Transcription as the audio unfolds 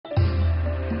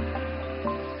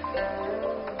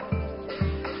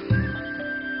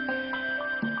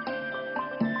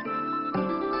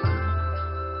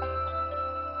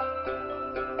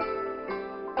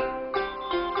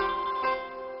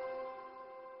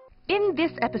In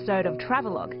this episode of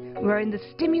Travelogue, we're in the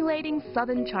stimulating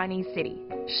southern Chinese city,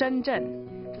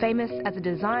 Shenzhen, famous as a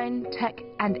design, tech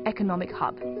and economic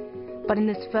hub. But in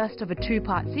this first of a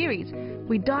two-part series,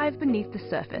 we dive beneath the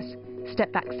surface,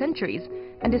 step back centuries,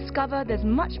 and discover there's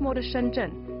much more to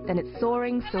Shenzhen than its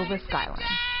soaring silver skyline.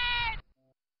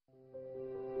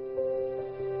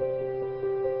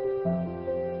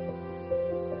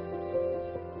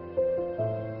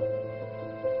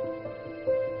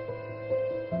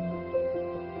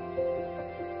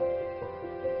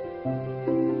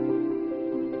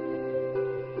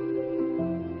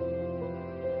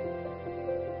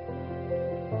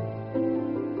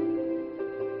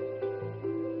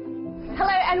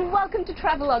 And welcome to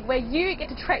Travelogue, where you get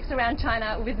to trek around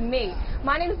China with me.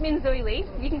 My name is Min-Zhui Lee,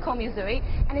 you can call me Zhui,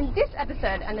 and in this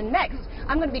episode and the next,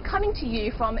 I'm going to be coming to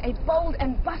you from a bold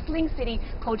and bustling city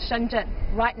called Shenzhen,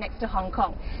 right next to Hong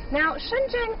Kong. Now,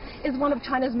 Shenzhen is one of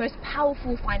China's most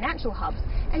powerful financial hubs,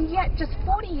 and yet just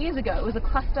 40 years ago it was a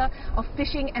cluster of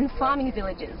fishing and farming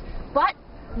villages. But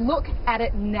look at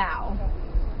it now.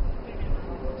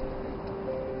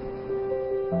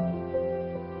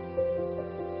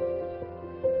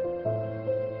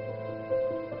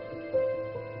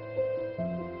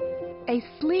 A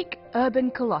sleek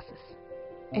urban colossus,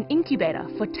 an incubator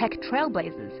for tech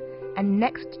trailblazers and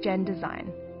next-gen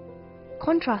design,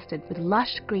 contrasted with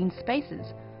lush green spaces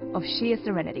of sheer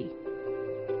serenity.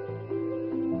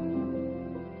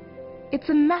 It's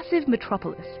a massive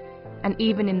metropolis, and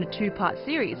even in the two-part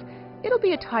series, it'll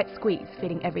be a tight squeeze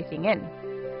fitting everything in.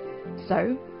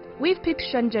 So, we've picked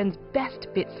Shenzhen's best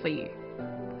bits for you,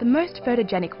 the most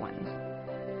photogenic ones.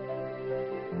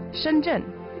 Shenzhen,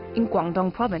 in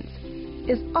Guangdong province,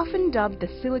 is often dubbed the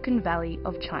Silicon Valley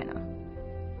of China,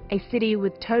 a city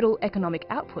with total economic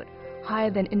output higher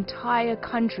than entire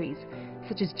countries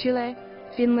such as Chile,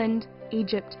 Finland,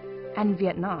 Egypt, and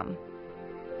Vietnam.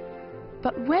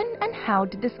 But when and how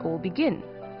did this all begin?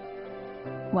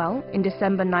 Well, in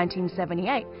December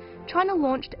 1978, China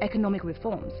launched economic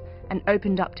reforms and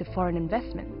opened up to foreign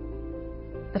investment.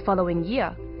 The following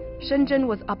year, Shenzhen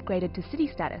was upgraded to city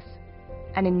status,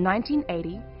 and in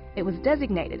 1980, it was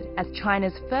designated as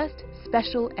China's first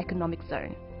special economic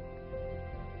zone.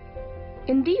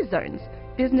 In these zones,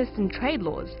 business and trade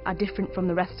laws are different from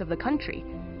the rest of the country,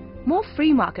 more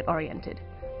free market oriented,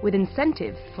 with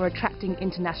incentives for attracting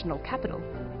international capital.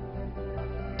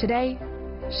 Today,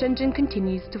 Shenzhen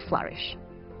continues to flourish.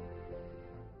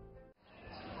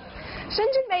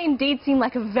 Shenzhen may indeed seem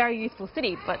like a very youthful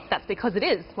city, but that's because it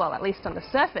is, well, at least on the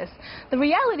surface. The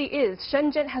reality is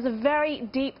Shenzhen has a very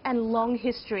deep and long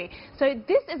history. So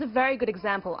this is a very good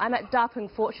example. I'm at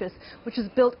Dapeng Fortress, which was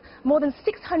built more than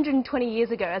 620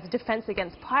 years ago as a defense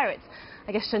against pirates.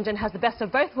 I guess Shenzhen has the best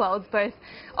of both worlds, both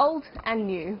old and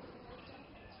new.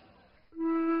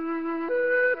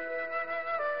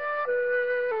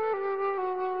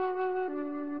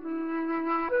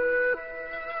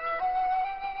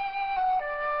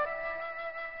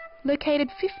 Located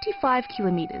 55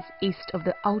 kilometers east of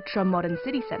the ultra-modern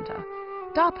city center,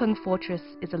 Dapeng Fortress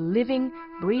is a living,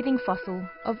 breathing fossil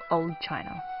of old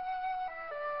China.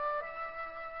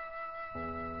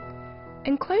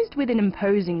 Enclosed within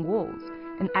imposing walls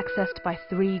and accessed by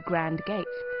 3 grand gates,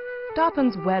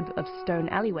 Dapeng's web of stone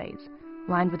alleyways,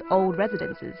 lined with old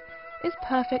residences, is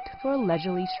perfect for a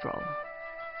leisurely stroll.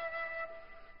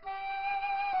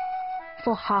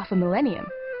 For half a millennium,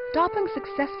 Dapeng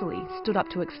successfully stood up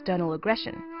to external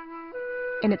aggression.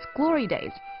 In its glory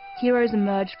days, heroes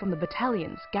emerged from the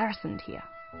battalions garrisoned here.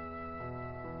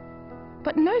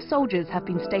 But no soldiers have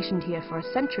been stationed here for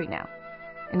a century now,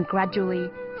 and gradually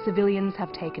civilians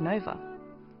have taken over.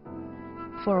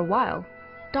 For a while,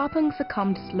 Dapeng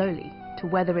succumbed slowly to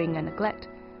weathering and neglect,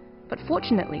 but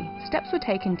fortunately steps were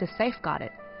taken to safeguard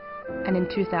it, and in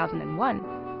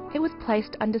 2001 it was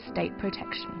placed under state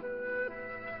protection.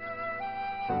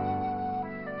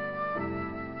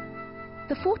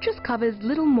 The fortress covers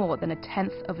little more than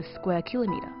 1/10 of a square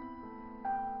kilometre.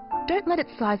 Don't let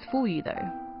its size fool you though.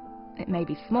 It may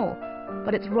be small,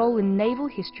 but its role in naval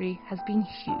history has been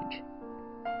huge.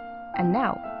 And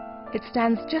now, it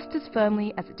stands just as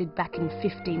firmly as it did back in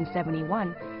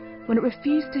 1571, when it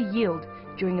refused to yield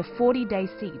during a 40-day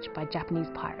siege by Japanese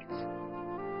pirates.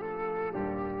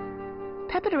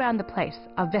 Peppered around the place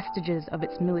are vestiges of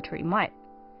its military might.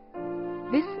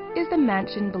 This is the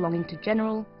mansion belonging to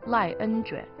General Lai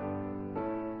En-jue.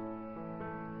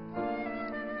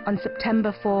 On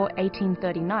September 4,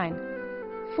 1839,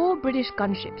 4 British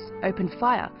gunships opened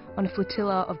fire on a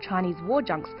flotilla of Chinese war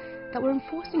junks that were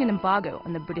enforcing an embargo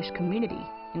on the British community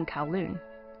in Kowloon.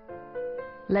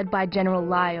 Led by General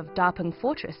Lai of Dapeng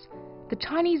Fortress, the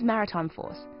Chinese Maritime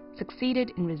Force,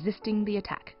 succeeded in resisting the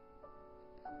attack.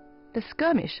 The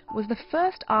skirmish was the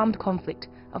first armed conflict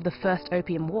of the First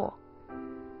Opium War.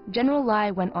 General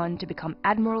Lai went on to become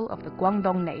Admiral of the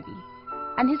Guangdong Navy,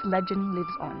 and his legend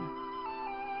lives on.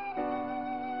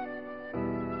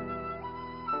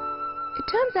 It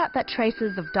turns out that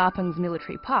traces of Dapeng's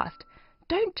military past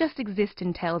don't just exist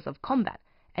in tales of combat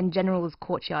and generals'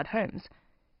 courtyard homes.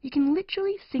 You can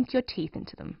literally sink your teeth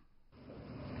into them.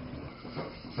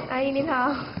 阿姨您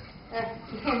好。你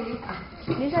好。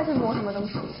您现在是磨什么东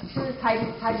西？是彩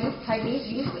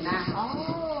泥粉啊。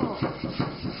哦。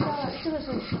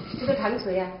这个糖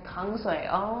水啊。糖水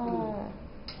哦。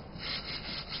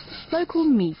Local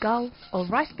mi gao, or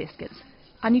rice biscuits,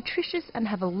 are nutritious and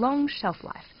have a long shelf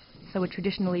life, so are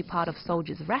traditionally part of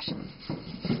soldiers' rations.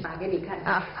 打给你看。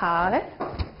啊，好嘞。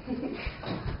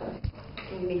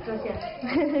你坐下。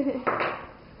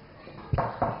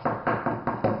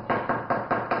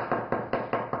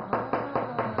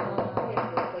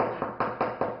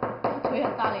捶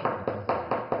很大力。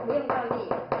不用大力。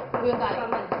不用大力。慢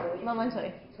慢捶。慢慢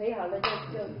捶。捶好了就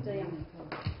这样。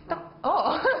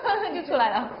哦，就出来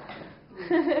了。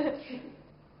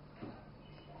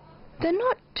They're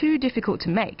not too difficult to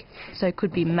make, so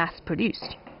could be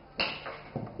mass-produced.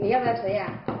 你要不要捶啊？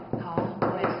好，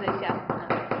我也试一下。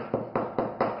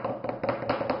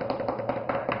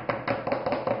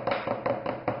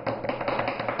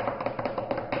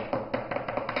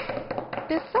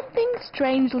There's something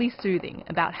strangely soothing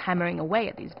about hammering away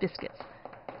at these biscuits.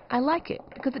 I like it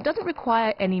because it doesn't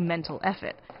require any mental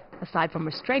effort, aside from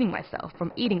restraining myself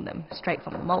from eating them straight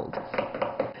from the mold.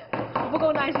 不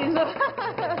够耐心是吧？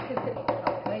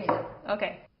可以了。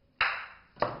OK。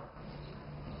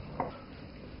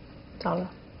着了。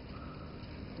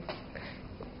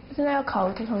现在要烤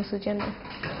多长时间呢？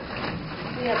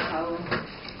这要烤，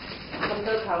差不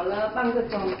多烤了半个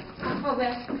钟。后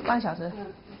边。半小时。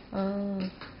嗯。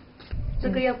这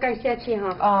个要盖下去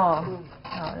哈。哦。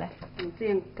好嘞。你这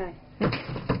样盖。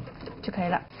就可以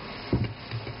了。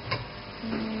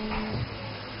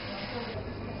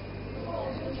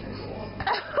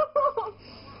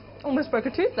Almost broke a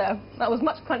tooth there. That was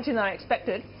much crunchier than I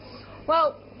expected.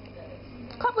 Well,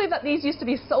 can't believe that these used to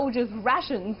be soldiers'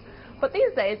 rations, but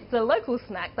these days it's a local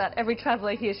snack that every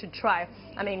traveller here should try.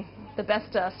 I mean, the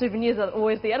best souvenirs are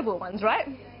always the edible ones, right?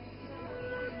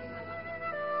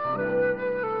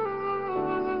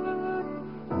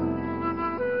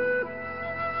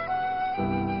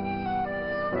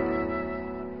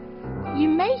 You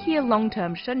may hear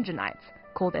long-term Shenzhenites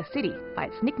call their city by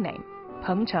its nickname,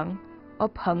 Pengcheng, or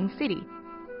Peng City,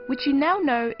 which you now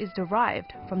know is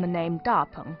derived from the name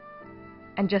Dapeng.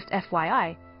 And just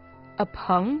FYI, a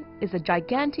peng is a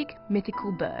gigantic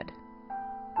mythical bird.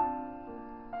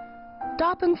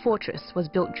 Dapeng Fortress was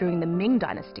built during the Ming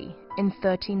Dynasty in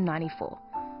 1394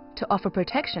 to offer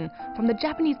protection from the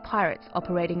Japanese pirates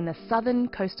operating in the southern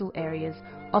coastal areas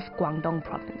of Guangdong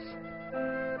province.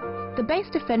 The base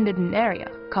defended an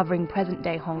area covering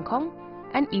present-day Hong Kong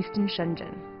and eastern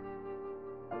Shenzhen.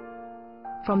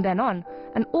 From then on,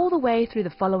 and all the way through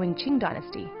the following Qing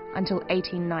dynasty until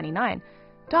 1899,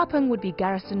 Dapeng would be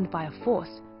garrisoned by a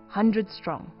force, hundreds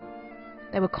strong.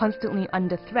 They were constantly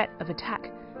under threat of attack.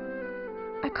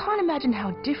 I can't imagine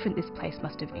how different this place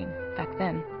must have been back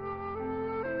then.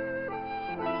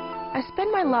 I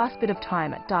spent my last bit of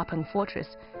time at Dapeng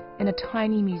Fortress in a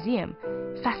tiny museum,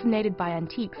 fascinated by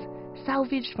antiques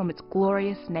salvaged from its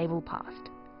glorious naval past.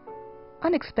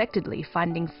 Unexpectedly,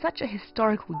 finding such a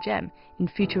historical gem in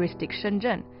futuristic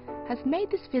Shenzhen has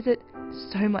made this visit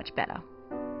so much better.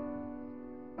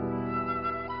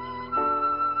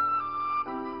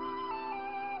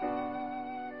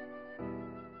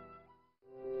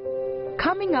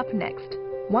 Coming up next,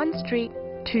 one street,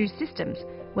 two systems,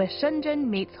 where Shenzhen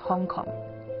meets Hong Kong.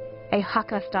 A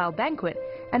Hakka-style banquet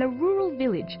and a rural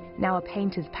village, now a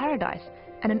painter's paradise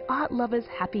and an art lover's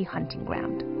happy hunting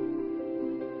ground.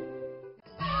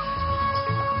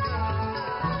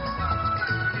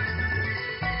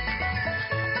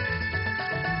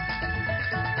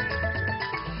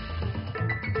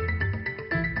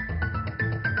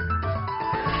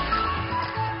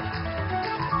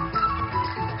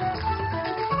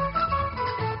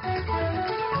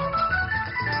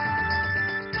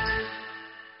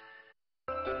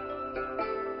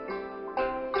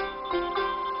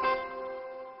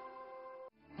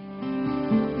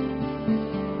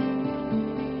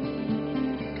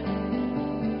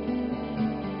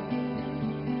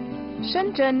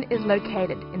 Shenzhen is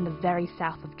located in the very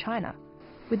south of China,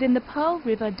 within the Pearl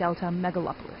River Delta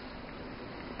megalopolis.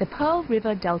 The Pearl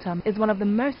River Delta is one of the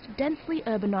most densely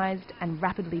urbanized and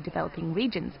rapidly developing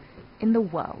regions in the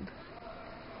world.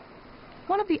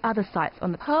 One of the other sites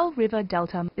on the Pearl River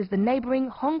Delta is the neighbouring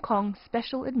Hong Kong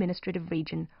Special Administrative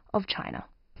Region of China.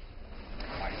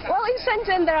 Well, in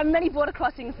Shenzhen there are many border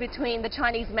crossings between the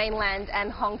Chinese mainland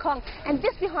and Hong Kong, and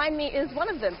this behind me is one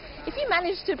of them. If you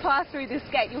manage to pass through this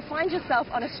gate, you'll find yourself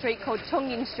on a street called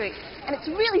Chongying Street, and it's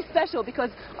really special because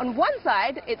on one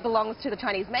side it belongs to the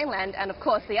Chinese mainland, and of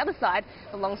course the other side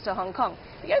belongs to Hong Kong.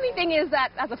 The only thing is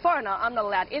that as a foreigner I'm not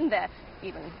allowed in there,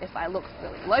 even if I look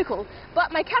really local,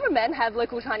 but my cameramen have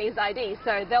local Chinese ID,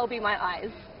 so they'll be my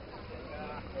eyes.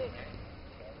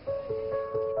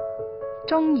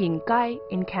 Zhongying Gai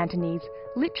in Cantonese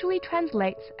literally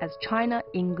translates as China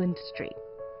England Street.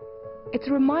 It's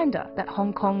a reminder that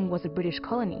Hong Kong was a British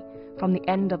colony from the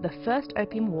end of the First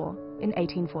Opium War in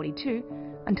 1842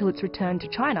 until its return to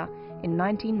China in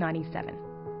 1997.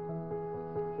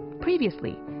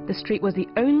 Previously, the street was the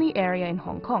only area in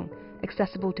Hong Kong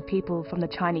accessible to people from the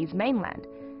Chinese mainland,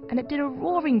 and it did a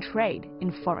roaring trade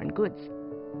in foreign goods.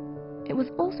 It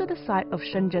was also the site of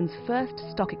Shenzhen's first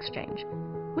stock exchange,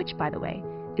 which, by the way,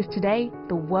 is today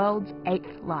the world's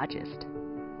 8th largest.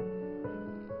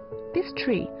 This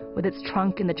tree, with its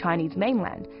trunk in the Chinese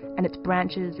mainland and its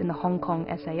branches in the Hong Kong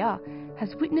SAR,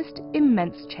 has witnessed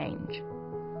immense change,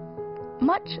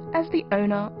 much as the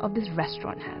owner of this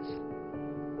restaurant has.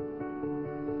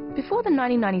 Before the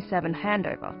 1997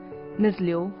 handover, Ms.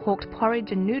 Liu hawked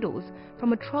porridge and noodles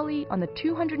from a trolley on the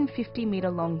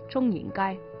 250-metre-long Zhongying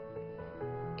Gai.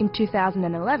 In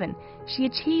 2011, she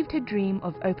achieved her dream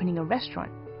of opening a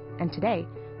restaurant, and today,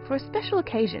 for a special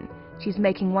occasion, she's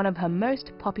making one of her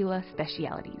most popular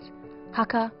specialities,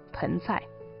 Hakka Pen Cai.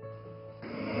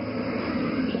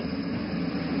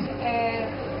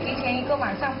 提前一个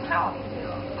晚上泡，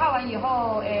泡完以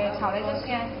后，炒了一个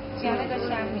虾，加那个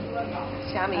虾米。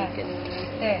虾米跟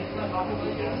对。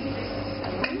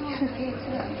可以吃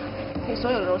了，可以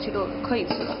所有的东西都可以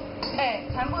吃了。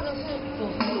全部都是煮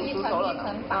熟一层一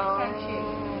层摆上去。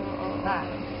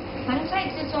盆菜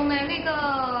之中呢，那个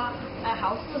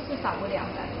好事是少不了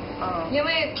的。因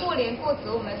为过年过节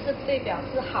我们是代表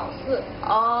是好事。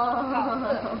好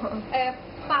事。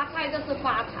发菜就是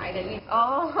发财的意思。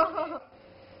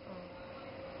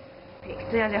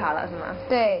这样就好了是吗？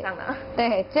对。这样的。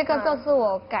对，这个就是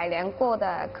我改良过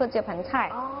的客家盆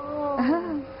菜。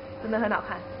真的很好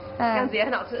看。这样子也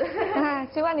很好吃。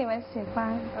希望你们喜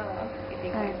欢。一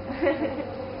定会。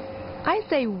I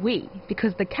say we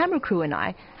because the camera crew and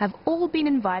I have all been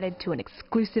invited to an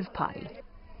exclusive party.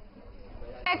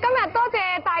 今日多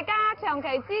謝大家長期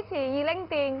支持20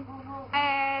店，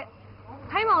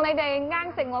希望你哋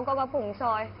啱食我嗰個盆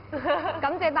菜，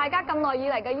感謝大家咁耐以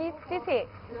嚟嘅支持，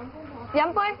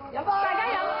飲杯，大家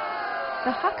飲。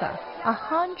The Hakka are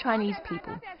Han Chinese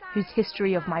people whose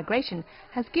history of migration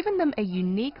has given them a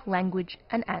unique language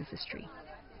and ancestry.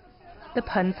 The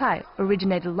Pen Cai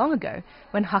originated long ago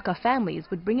when Hakka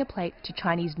families would bring a plate to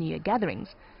Chinese New Year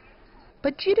gatherings.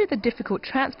 But due to the difficult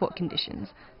transport conditions,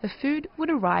 the food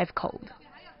would arrive cold.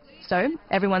 So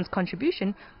everyone's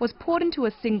contribution was poured into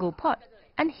a single pot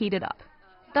and heated up.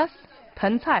 Thus,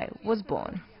 Pen Cai was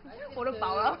born. 我都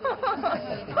饱了。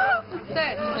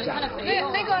对，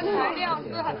那个材料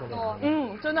是很多。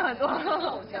真的很多。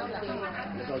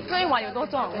这一碗有多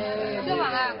重？这碗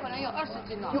啊，可能有20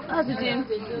斤了。有20斤。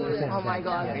Oh my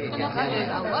god! That is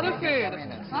a lot of food.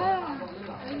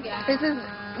 This is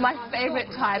my favorite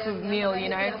type of meal, you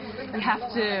know. You have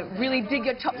to really dig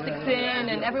your chopsticks in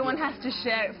and everyone has to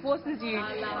share. It forces you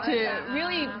to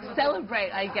really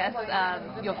celebrate, I guess,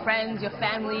 your friends, your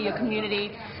family, your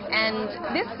community. And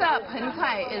this Pen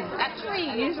Cai is actually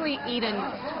usually eaten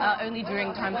only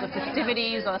during times of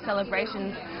festivities or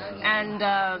celebrations. And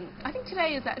I think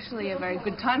today is actually a very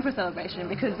good time for celebration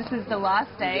because this is the last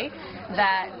day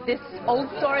that this old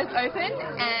store is open,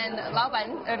 and Lao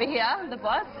Ban over here, the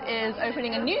boss, is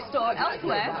opening a new store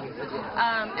elsewhere,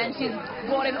 and she's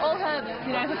brought in all her,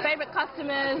 her favorite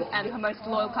customers and her most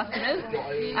loyal customers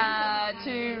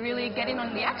to really get in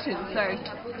on the action. So,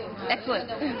 excellent.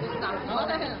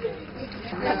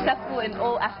 Successful in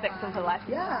all aspects of her life.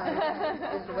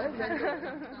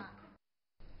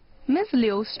 Ms.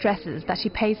 Liu stresses that she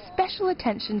pays special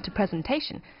attention to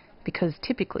presentation because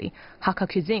typically Hakka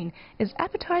cuisine is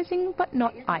appetizing but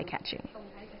not eye-catching.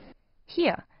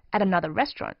 Here, at another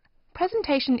restaurant,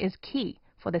 presentation is key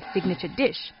for the signature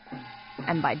dish.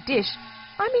 And by dish,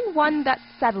 I mean one that's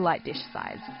satellite dish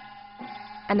size.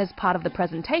 And as part of the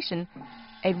presentation,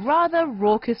 a rather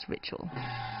raucous ritual.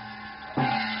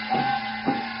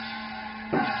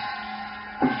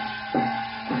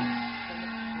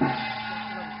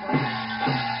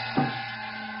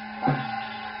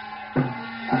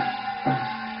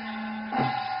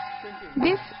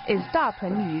 This is Da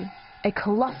Pen Yu, a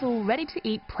colossal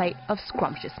ready-to-eat plate of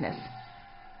scrumptiousness.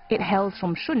 It hails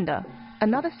from Shunde,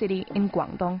 another city in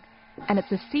Guangdong, and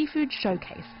it's a seafood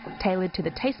showcase tailored to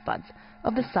the taste buds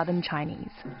of the southern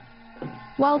Chinese.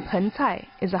 While Pen Cai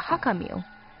is a Hakka meal,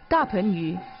 Da Pen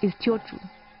Yu is Teochew.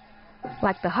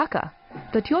 Like the Hakka,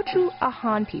 the Teochew are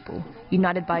Han people,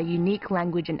 united by a unique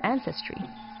language and ancestry.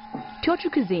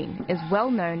 Teochew cuisine is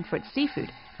well known for its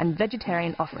seafood and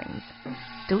vegetarian offerings.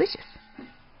 Delicious!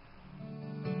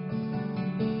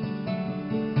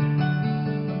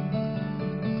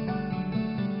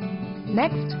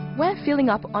 Next, we're filling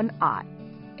up on art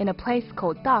in a place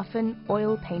called Dafen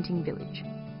Oil Painting Village.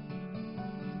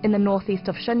 In the northeast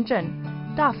of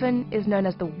Shenzhen, Dafen is known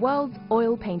as the world's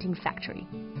oil painting factory.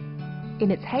 In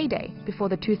its heyday, before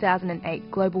the 2008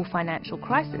 global financial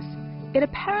crisis, it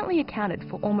apparently accounted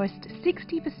for almost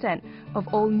 60% of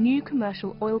all new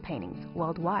commercial oil paintings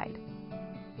worldwide.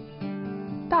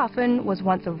 Dafen was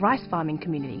once a rice farming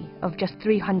community of just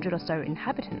 300 or so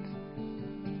inhabitants.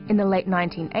 In the late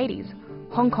 1980s,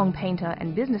 Hong Kong painter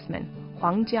and businessman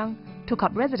Huang Jiang took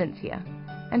up residence here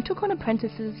and took on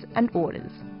apprentices and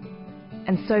orders.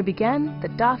 And so began the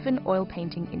Dafen oil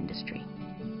painting industry.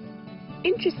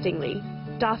 Interestingly,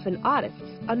 Dafen artists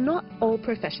are not all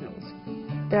professionals.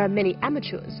 There are many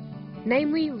amateurs,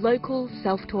 namely local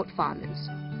self-taught farmers.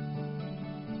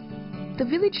 The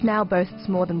village now boasts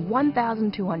more than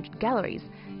 1,200 galleries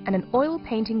and an oil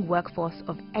painting workforce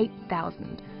of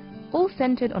 8,000, all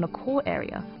centered on a core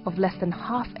area of less than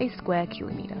half a square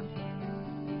kilometer.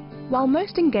 While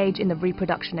most engage in the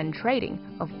reproduction and trading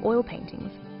of oil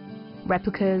paintings,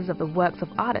 replicas of the works of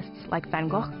artists like Van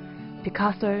Gogh,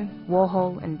 Picasso,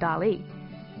 Warhol and Dali,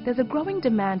 there's a growing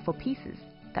demand for pieces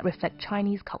that reflect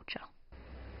Chinese culture.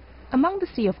 Among the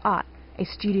sea of art, a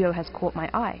studio has caught my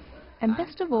eye, and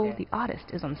best of all, the artist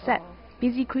is on set,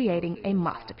 busy creating a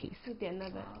masterpiece.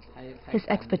 His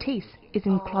expertise is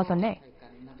in cloisonné,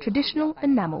 traditional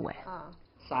enamelware.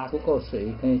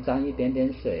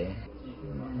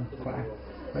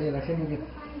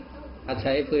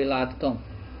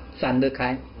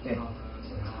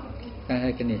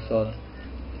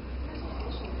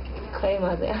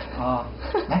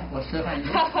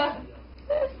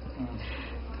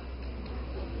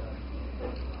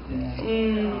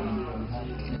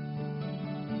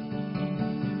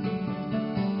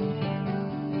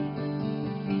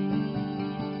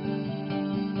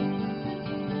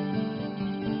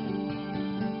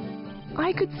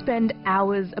 I could spend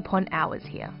hours upon hours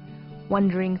here,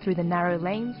 wandering through the narrow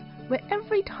lanes where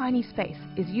every tiny space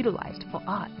is utilized for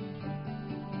art.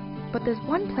 But there's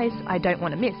one place I don't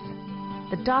want to miss,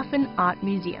 the Dafen Art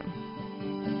Museum.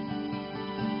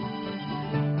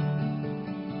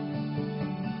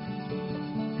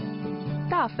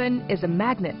 Dafen is a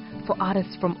magnet for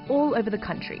artists from all over the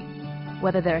country,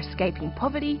 whether they're escaping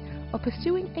poverty or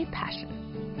pursuing a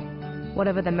passion.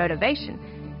 Whatever the motivation,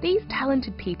 these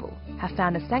talented people have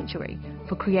found a sanctuary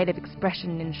for creative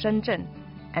expression in Shenzhen,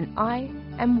 and I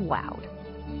am wowed.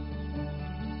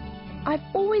 I've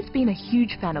always been a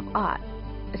huge fan of art,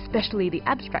 especially the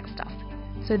abstract stuff,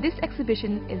 so this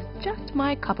exhibition is just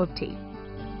my cup of tea.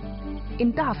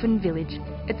 In Dafen Village,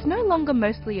 it's no longer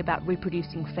mostly about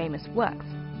reproducing famous works.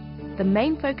 The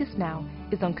main focus now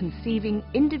is on conceiving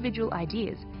individual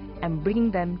ideas and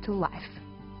bringing them to life.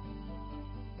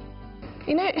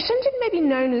 You know, Shenzhen may be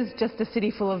known as just a city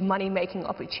full of money-making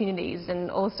opportunities, and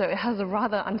also it has a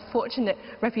rather unfortunate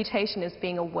reputation as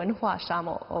being a wenhua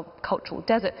shamo, or cultural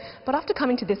desert. But after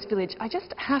coming to this village, I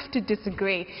just have to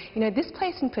disagree. You know, this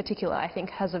place in particular, I think,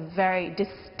 has a very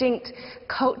distinct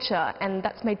culture, and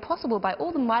that's made possible by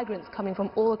all the migrants coming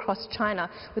from all across China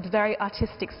with very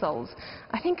artistic souls.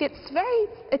 I think it's very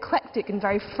eclectic and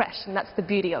very fresh, and that's the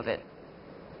beauty of it.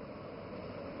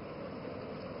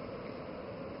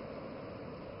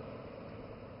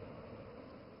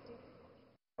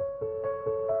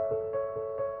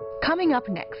 Coming up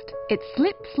next, it's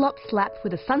slip, slop, slap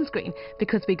with a sunscreen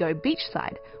because we go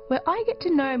beachside, where I get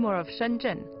to know more of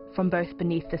Shenzhen from both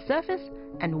beneath the surface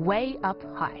and way up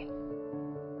high.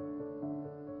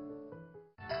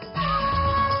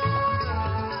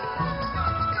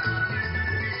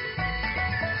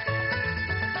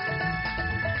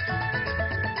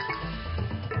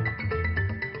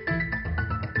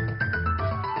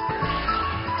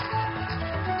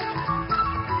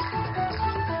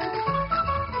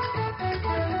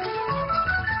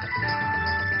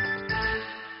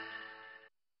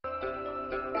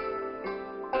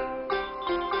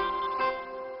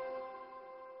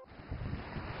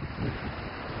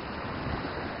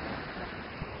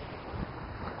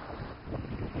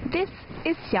 This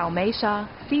is Xiaomeisha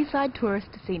Seaside Tourist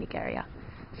Scenic Area,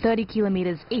 30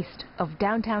 kilometers east of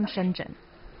downtown Shenzhen.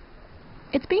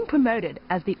 It's being promoted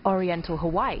as the Oriental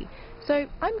Hawaii, so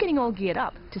I'm getting all geared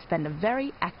up to spend a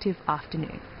very active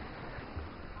afternoon.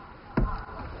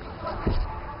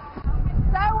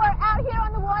 So we're out here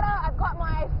on the water. I've got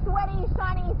my sweaty,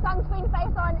 shiny sunscreen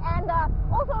face on and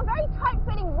also a very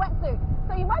tight-fitting wetsuit.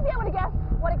 So you might be able to guess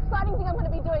what exciting thing I'm going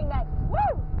to be doing next.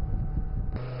 Woo!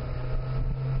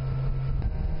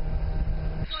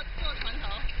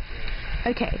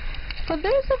 Okay, for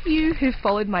those of you who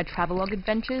followed my Travelogue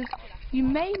adventures, you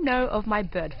may know of my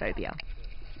bird phobia.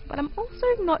 But I'm also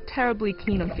not terribly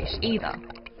keen on fish either.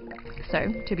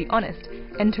 So, to be honest,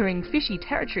 entering fishy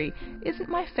territory isn't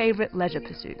my favourite leisure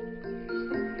pursuit.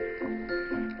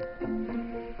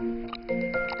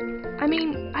 I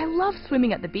mean, I love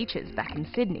swimming at the beaches back in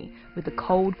Sydney with the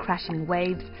cold crashing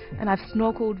waves, and I've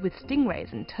snorkeled with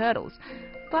stingrays and turtles,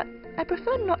 but I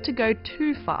prefer not to go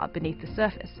too far beneath the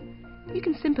surface. You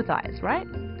can sympathise, right?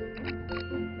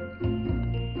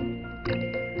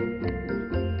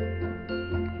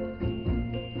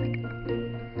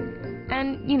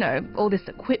 And, you know, all this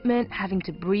equipment, having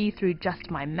to breathe through just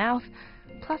my mouth.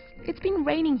 Plus, it's been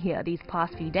raining here these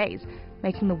past few days,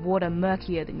 making the water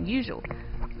murkier than usual.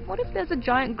 What if there's a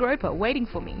giant groper waiting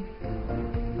for me?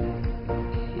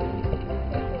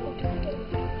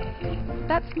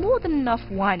 That's more than enough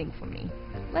whining for me.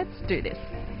 Let's do this.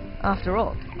 After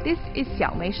all, this is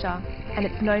Xiaomeisha, and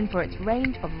it's known for its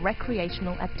range of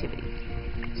recreational activities.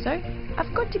 So,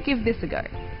 I've got to give this a go.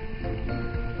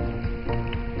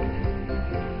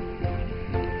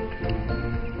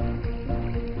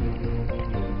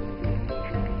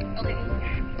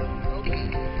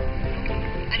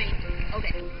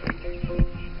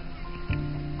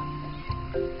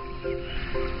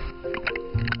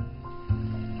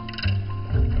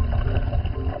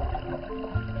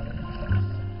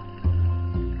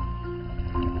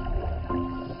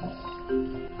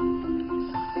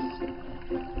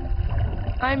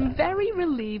 I'm very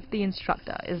relieved the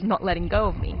instructor is not letting go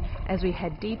of me as we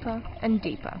head deeper and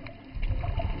deeper.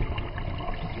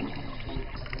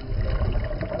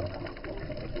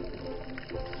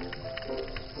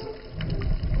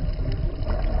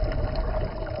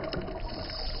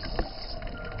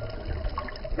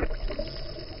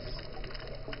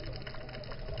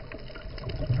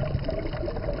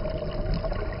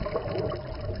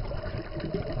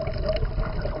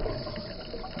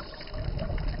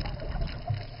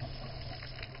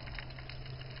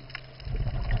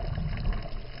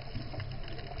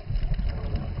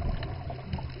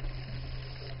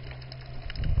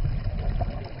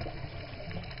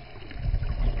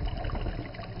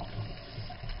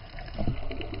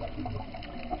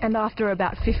 And after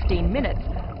about 15 minutes,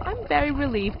 I'm very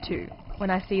relieved too when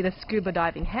I see the scuba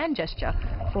diving hand gesture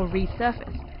for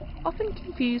resurface, often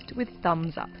confused with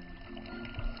thumbs up.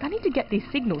 I need to get these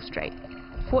signals straight.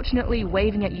 Fortunately,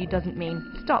 waving at you doesn't mean,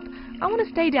 stop, I want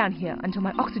to stay down here until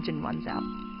my oxygen runs out.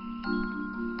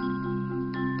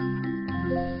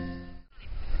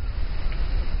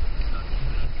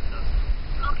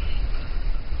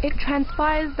 It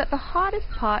transpires that the hardest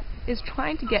part is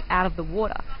trying to get out of the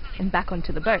water and back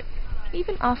onto the boat,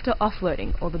 even after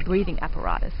offloading all the breathing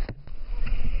apparatus.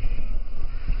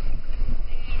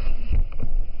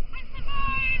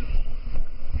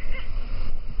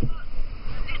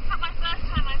 It's not my first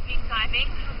time I've been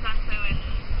diving. I've done so in,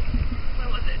 where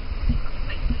was it? Other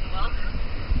places in the world,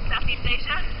 Southeast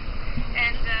Asia,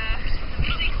 and the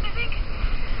Middle East, I think.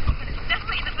 But it's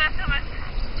definitely the first time I've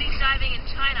been diving in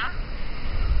China.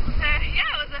 So yeah,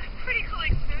 it was a pretty cool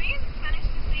experience. Managed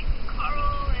to see some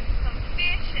coral and some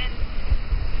fish and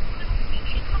little sea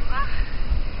cucumber.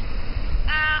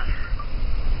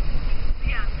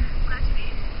 Yeah, I'm glad to be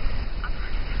up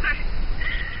on the boat.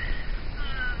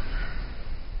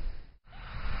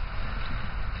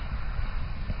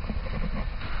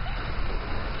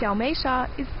 Xiaomeisha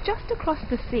is just across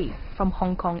the sea from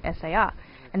Hong Kong SAR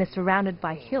and is surrounded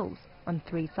by hills on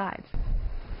 3 sides.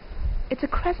 It's a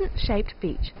crescent-shaped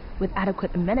beach with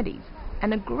adequate amenities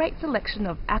and a great selection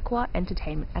of aqua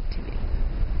entertainment activities.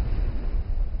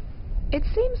 It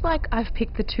seems like I've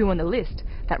picked the 2 on the list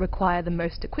that require the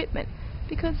most equipment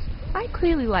because I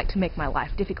clearly like to make my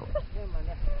life difficult.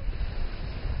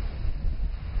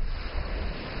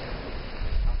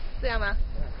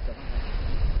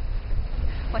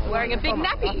 Like wearing a big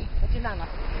nappy.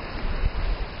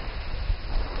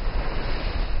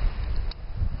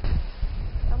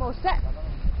 I'm all set.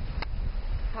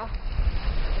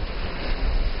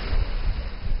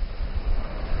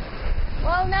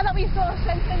 Well, now that we saw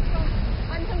Shenzhen from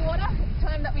underwater, it's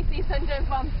time that we see Shenzhen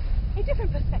from a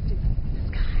different perspective. The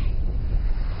sky.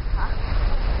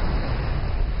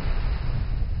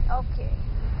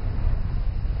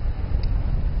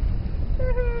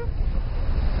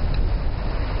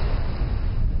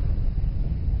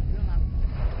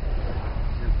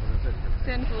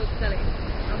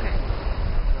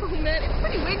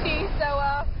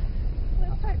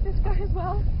 this goes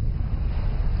well.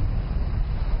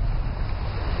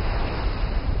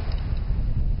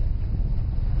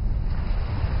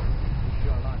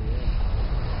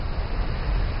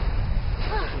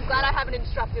 I'm glad I have an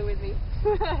instructor with me.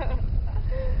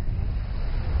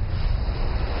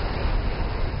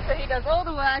 So he does all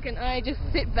the work and I just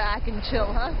sit back and chill,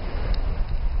 huh?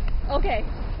 Okay.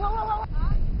 Whoa, whoa, whoa.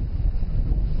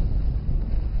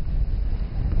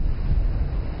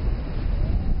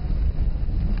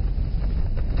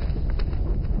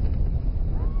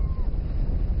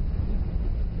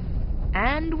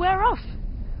 And we're off!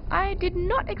 I did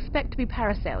not expect to be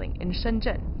parasailing in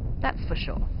Shenzhen, that's for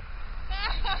sure.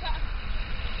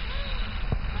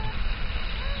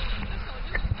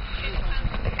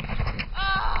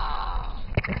 Oh,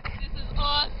 this is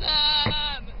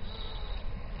awesome!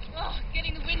 Oh,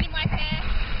 getting the wind in my hair.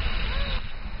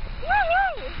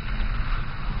 Woohoo!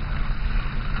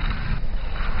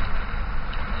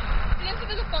 今天是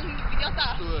不是风比较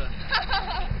大？对。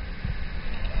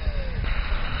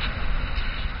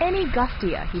Any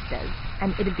gustier, he says,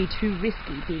 and it'd be too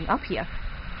risky being up here.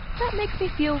 That makes me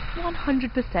feel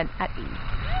 100% at ease.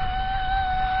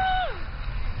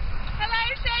 Hello,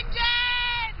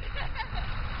 Shenzhen!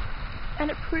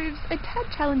 And it proves a tad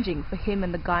challenging for him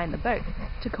and the guy in the boat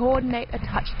to coordinate a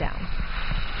touchdown.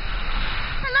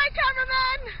 Hello,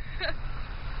 cameraman!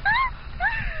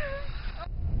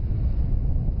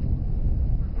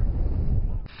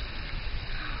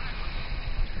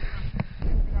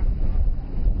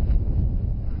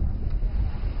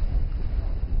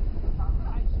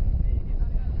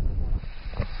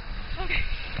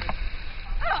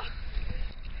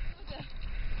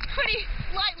 Pretty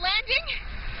light landing.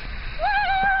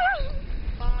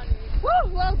 Woo!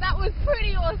 Woo! Well, that was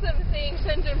pretty awesome seeing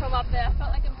Shenzhen from up there.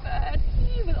 Felt like a bird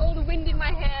with all the wind in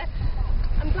my hair.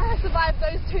 I'm glad I survived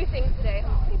those two things today.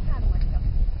 I'm pretty proud of myself.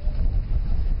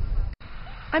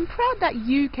 I'm proud that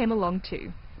you came along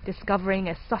too, discovering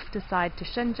a softer side to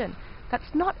Shenzhen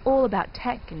that's not all about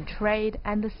tech and trade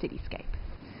and the cityscape.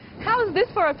 How is this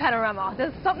for a panorama?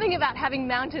 There's something about having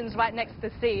mountains right next to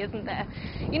the sea, isn't there?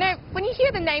 You know, when you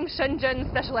hear the name Shenzhen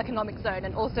Special Economic Zone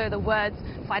and also the words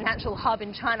financial hub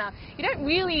in China, you don't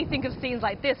really think of scenes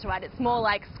like this, right? It's more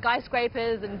like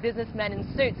skyscrapers and businessmen in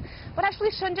suits. But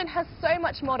actually Shenzhen has so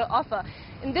much more to offer.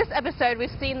 In this episode, we've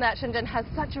seen that Shenzhen has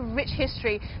such a rich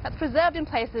history that's preserved in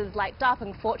places like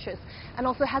Dapeng Fortress and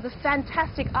also has a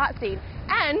fantastic art scene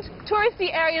and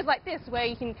touristy areas like this where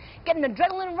you can get an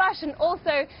adrenaline rush and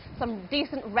also some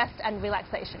decent rest and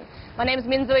relaxation. My name is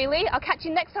Min-Zhui Lee. I'll catch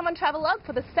you next time on Travelogue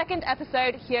for the second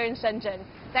episode here in Shenzhen.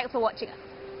 Thanks for watching us.